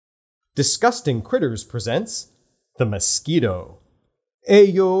Disgusting Critters presents The Mosquito.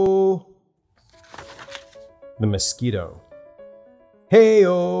 Ayo! The Mosquito.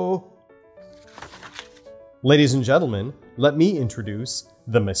 Heyo! Ladies and gentlemen, let me introduce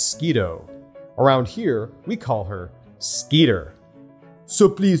the Mosquito. Around here, we call her Skeeter. So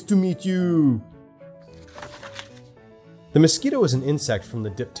pleased to meet you! The mosquito is an insect from the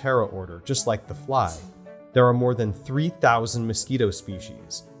Diptera order, just like the fly. There are more than 3,000 mosquito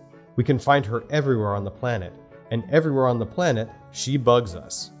species. We can find her everywhere on the planet, and everywhere on the planet, she bugs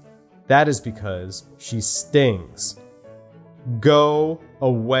us. That is because she stings. Go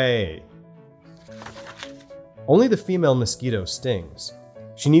away. Only the female mosquito stings.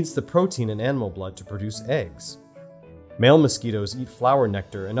 She needs the protein in animal blood to produce eggs. Male mosquitoes eat flower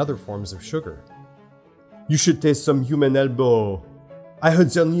nectar and other forms of sugar. You should taste some human elbow. I heard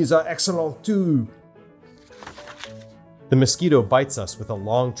their knees are excellent too. The mosquito bites us with a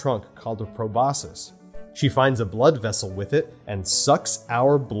long trunk called a proboscis. She finds a blood vessel with it and sucks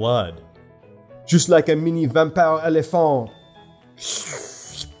our blood. Just like a mini vampire elephant.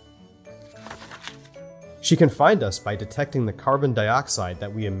 She can find us by detecting the carbon dioxide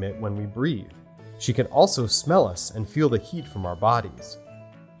that we emit when we breathe. She can also smell us and feel the heat from our bodies.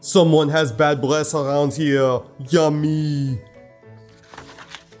 Someone has bad breath around here. Yummy!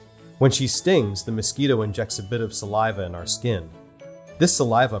 When she stings, the mosquito injects a bit of saliva in our skin. This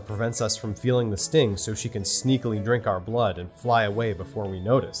saliva prevents us from feeling the sting so she can sneakily drink our blood and fly away before we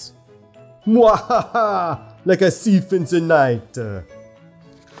notice. Mwahaha! Like a thief in the night!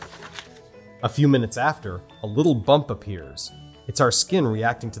 A few minutes after, a little bump appears. It's our skin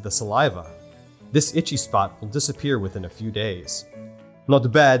reacting to the saliva. This itchy spot will disappear within a few days.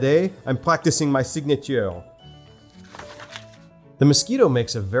 Not bad, eh? I'm practicing my signature. The mosquito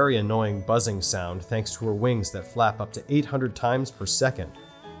makes a very annoying buzzing sound thanks to her wings that flap up to 800 times per second.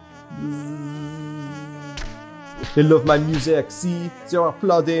 They love my music, see? They're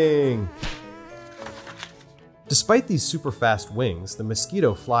applauding! Despite these super fast wings, the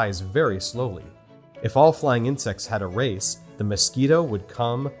mosquito flies very slowly. If all flying insects had a race, the mosquito would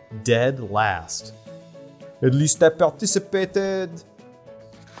come dead last. At least I participated!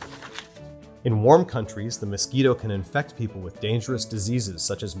 In warm countries, the mosquito can infect people with dangerous diseases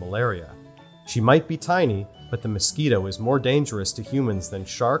such as malaria. She might be tiny, but the mosquito is more dangerous to humans than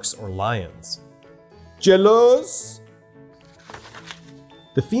sharks or lions. Jealous?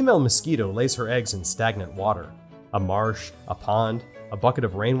 The female mosquito lays her eggs in stagnant water. A marsh, a pond, a bucket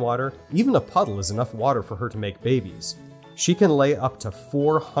of rainwater, even a puddle is enough water for her to make babies. She can lay up to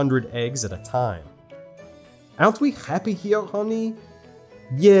 400 eggs at a time. Aren't we happy here, honey?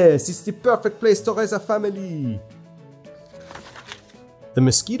 Yes, it's the perfect place to raise a family! The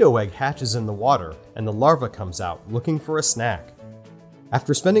mosquito egg hatches in the water, and the larva comes out, looking for a snack.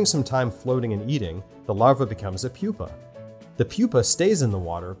 After spending some time floating and eating, the larva becomes a pupa. The pupa stays in the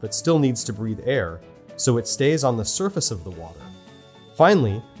water, but still needs to breathe air, so it stays on the surface of the water.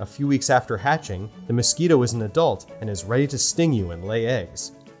 Finally, a few weeks after hatching, the mosquito is an adult and is ready to sting you and lay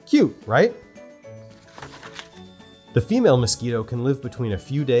eggs. Cute, right? The female mosquito can live between a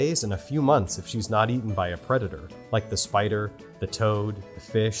few days and a few months if she's not eaten by a predator, like the spider, the toad, the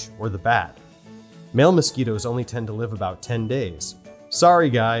fish, or the bat. Male mosquitoes only tend to live about 10 days. Sorry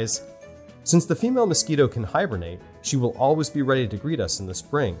guys! Since the female mosquito can hibernate, she will always be ready to greet us in the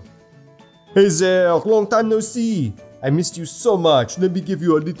spring. Hey there, long time no see! I missed you so much, let me give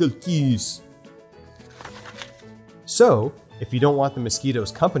you a little kiss. So, if you don't want the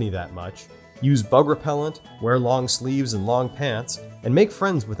mosquito's company that much, use bug repellent, wear long sleeves and long pants, and make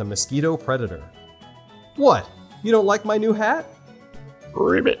friends with a mosquito predator. What? You don't like my new hat?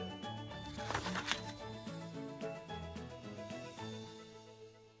 Ribbit.